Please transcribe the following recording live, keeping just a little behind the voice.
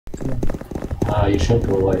You shouldn't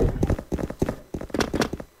go away.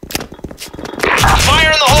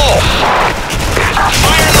 Fire in the hole!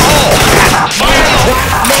 Fire in the hole! Fire in the hole!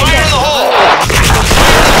 Fire in the hole!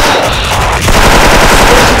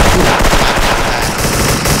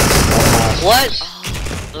 What?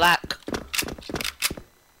 Black.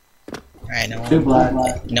 Alright, no Two one,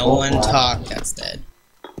 black. no Both one black. talk, that's dead.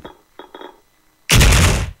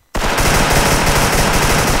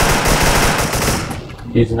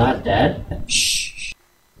 He's not dead? Shh.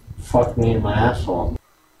 Fuck me in my asshole.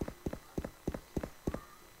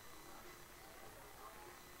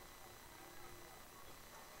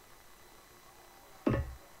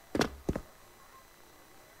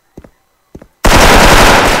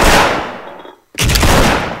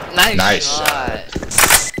 Nice shot.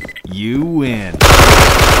 You win.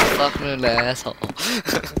 Fuck me in the asshole.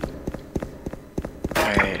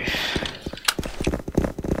 Alright.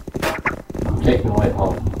 I'm taking white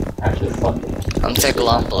home. Actually, fuck it. I'm taking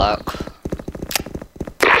long block.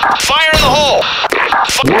 Fire in the hole!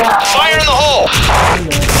 Fire in the hole!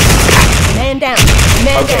 Man down.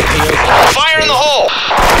 Man down. Fire in the hole!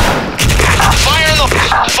 Fire in the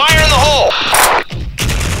Fire in the hole!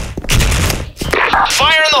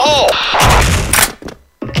 Fire in the hole!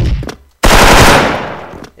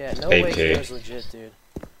 Yeah, no AP. way he was legit, dude.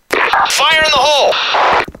 Fire in the hole!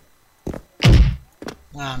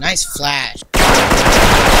 Wow, nice flash.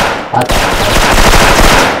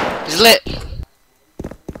 He's lit.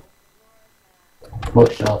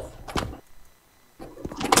 Bookshelf.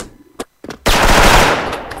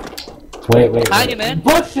 Wait. Behind you, man.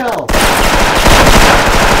 Bookshelf!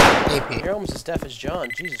 AP. You're almost as deaf as John.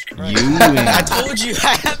 Jesus Christ. You win. I told you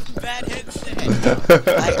I have a bad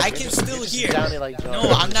headset. I can still hear. Sounded like John. No,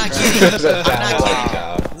 I'm not kidding. I'm not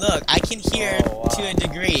kidding. Look, I can hear Oh, wow. to a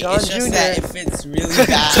degree. John it's just Jr. that if it's really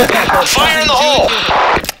bad. Fire in the hole!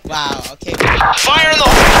 Wow, okay. Fire in the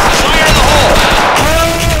hole! Fire in the hole!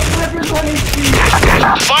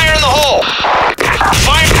 Fire in the hole!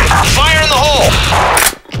 Fire in the hole!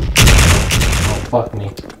 Oh, fuck me.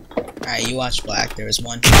 Alright, you watch black. There was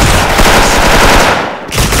one. Fire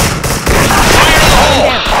in the hole!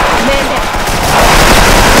 Man down.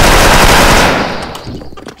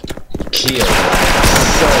 Kill.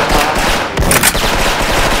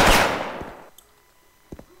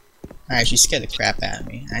 Alright, she scared the crap out of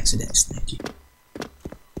me. Accidentally sniped you.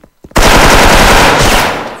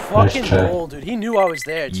 Fucking Nice try. goal, dude. He knew I was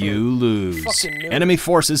there, too. You lose. Fucking knew. Enemy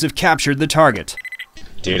forces have captured the target.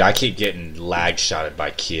 Dude, I keep getting lag shotted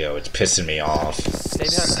by Keo. It's pissing me off. Stay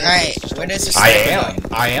behind. Alright, where does the I sniper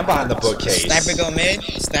go? am behind the bookcase. Sniper go mid?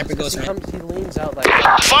 Sniper goes He, mid. he leans out like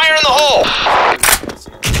Fire in the hole!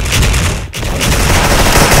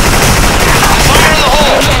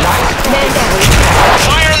 Man down.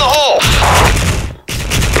 Fire in the hole!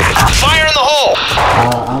 Fire in the hole!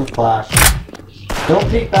 I'm flash. Don't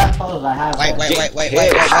peek back holes, I have Wait. one.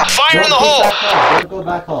 Fire in the Don't hole! peek back holes, don't go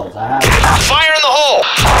back holes, I have one. Fire in the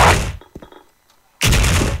hole!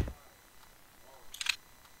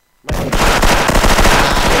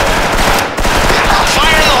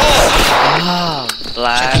 Fire in the hole! Ah,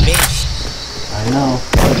 black. Check the base. I know.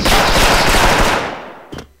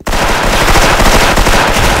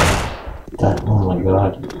 Oh my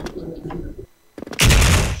god.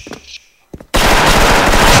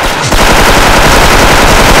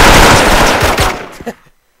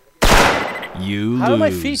 You How do my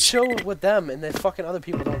lose. feet show with them and then fucking other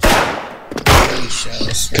people don't show? Really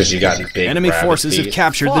shows. Because you got big Enemy rabbit forces have feet.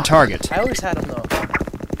 captured the Fuck. target. I always had them though.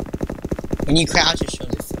 When you crouch, it shows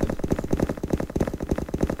it.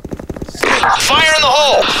 Fire in the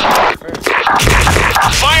hole! First.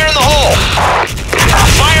 Fire in the hole!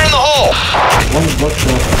 Fire in the hole! One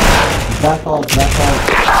bookshelf. Back holes, back holes.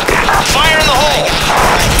 Fire in the hole!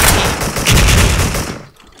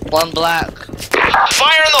 One black.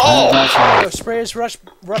 Fire in the hole! Back Yo, holes. sprayers, rush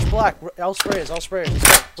black. All sprayers. Let's go.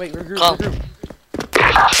 Wait, regroup, Come. regroup.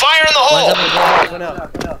 Fire in the hole! Went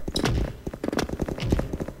out.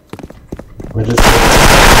 We're just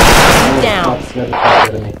Down. Fuck's scared the fuck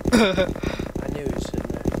out of me. I knew he was sitting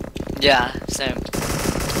there. Yeah, same.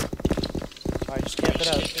 Alright, just camp it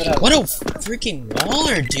out. What a freaking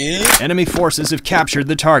waller, dude! Enemy forces have captured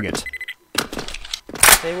the target.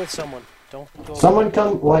 Stay with someone. Don't go. Someone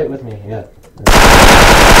come white with me, yeah.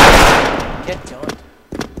 Get done.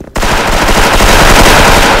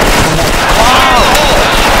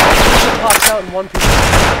 It pops out in one piece.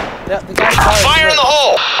 The guy's Fire in the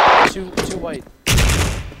hole! Two white.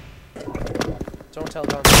 Don't tell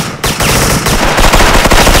Don.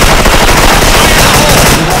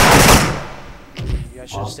 You guys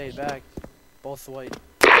should have stayed back. Both white.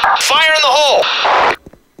 Fire in the hole!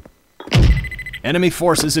 Enemy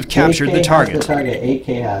forces have captured AK the has target. the target. AK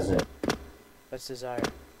has it. That's desire.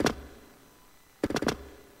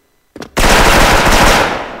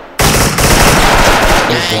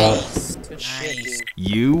 Nice. Good shit, Nice. dude.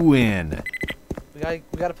 You win. We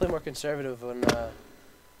gotta play more conservative when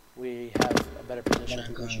we have a better We're position.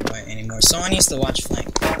 not going away anymore. Someone needs to watch flank.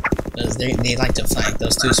 Because they like to flank,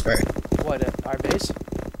 those two spurt. What, our base?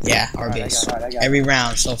 Yeah, our Alright, base. I got it. Every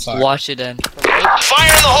round so far. Watch it then. Fire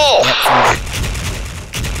in the hole! Yep, from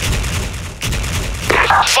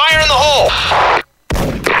Fire in the hole!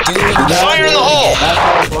 Dude, Fire in the hole!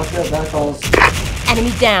 Back calls, watch out, back calls.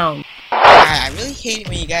 Enemy down. I really hate it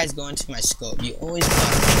when you guys go into my scope. You always block.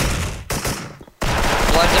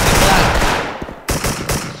 One's up in black.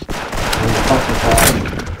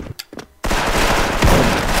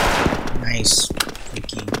 Nice.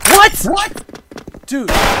 Freaking. What? Dude,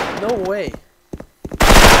 no way.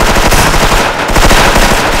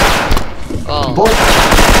 Oh.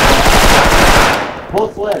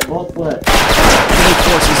 Both lit, both lit. Enemy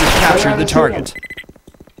forces have captured the target.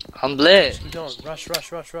 I'm lit. Keep going. Rush.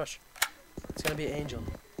 It's gonna be Angel.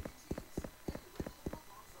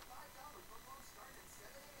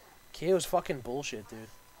 KO's fucking bullshit, dude.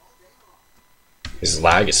 His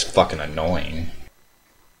lag is fucking annoying.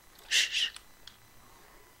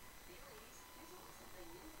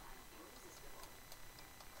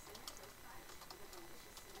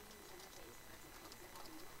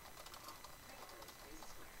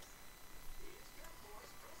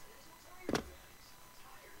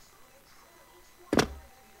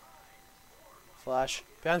 Flash.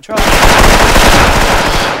 Behind the truck.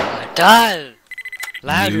 Die. You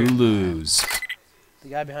Ladder. lose. The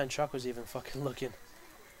guy behind truck was even fucking looking.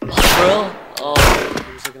 Bro. Oh.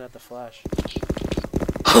 He was looking at the flash.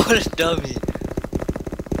 What a dummy.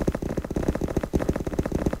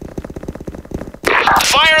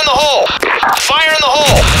 Fire in the hole! Fire in the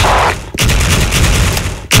hole!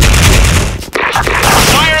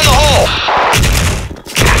 Fire in the hole!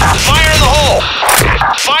 Fire in the hole!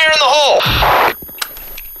 Fire in the hole!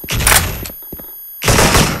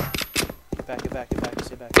 Get back.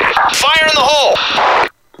 Stay back. Fire in the hole!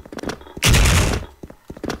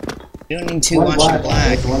 You don't need to watch your black.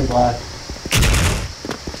 There's one black.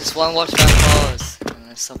 Just one watch back pause. And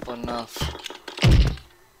that's simple enough.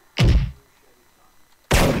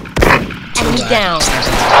 Enemy down.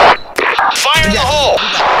 Fire in the hole!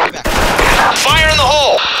 Fire in the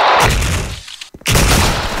hole!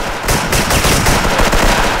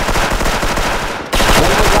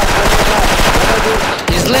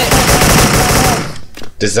 He's lit.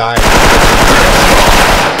 Desire.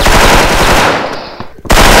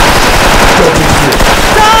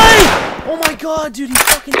 Oh my god, dude, he's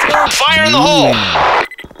fucking dead. Fire in the You hole! win.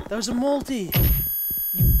 That was a multi.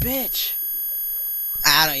 You bitch.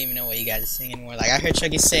 I don't even know what you guys are saying anymore. Like, I heard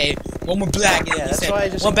Chucky say, one more black, and Yeah, then he that's said, why I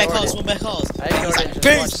just one back ignored calls, it. one back calls. I And he's ignored it like, and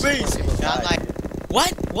base, just watched base. people And I'm die. like,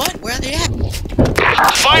 what? Where are they at?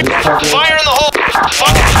 Fire in the hole!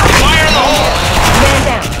 Fire in the hole! Man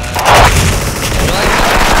down.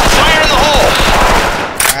 Fire in the hole!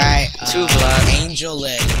 Alright, Two black. Angel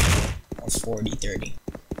lit. Or 40-30.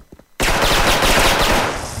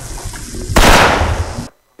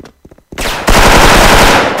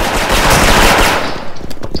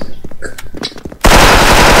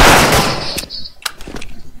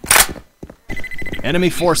 Enemy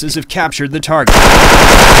forces have captured the target.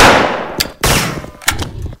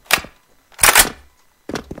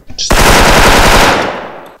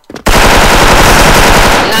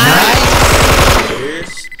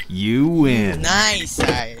 You win. Nice,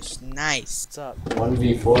 Irish. Nice. What's up?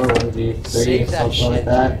 1v4, 1v3, Save that something like shit.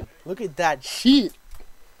 that. Look at that shit.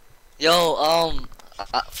 Yo,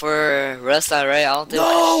 for rest I right? I don't think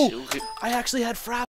No! I should- I actually had frap.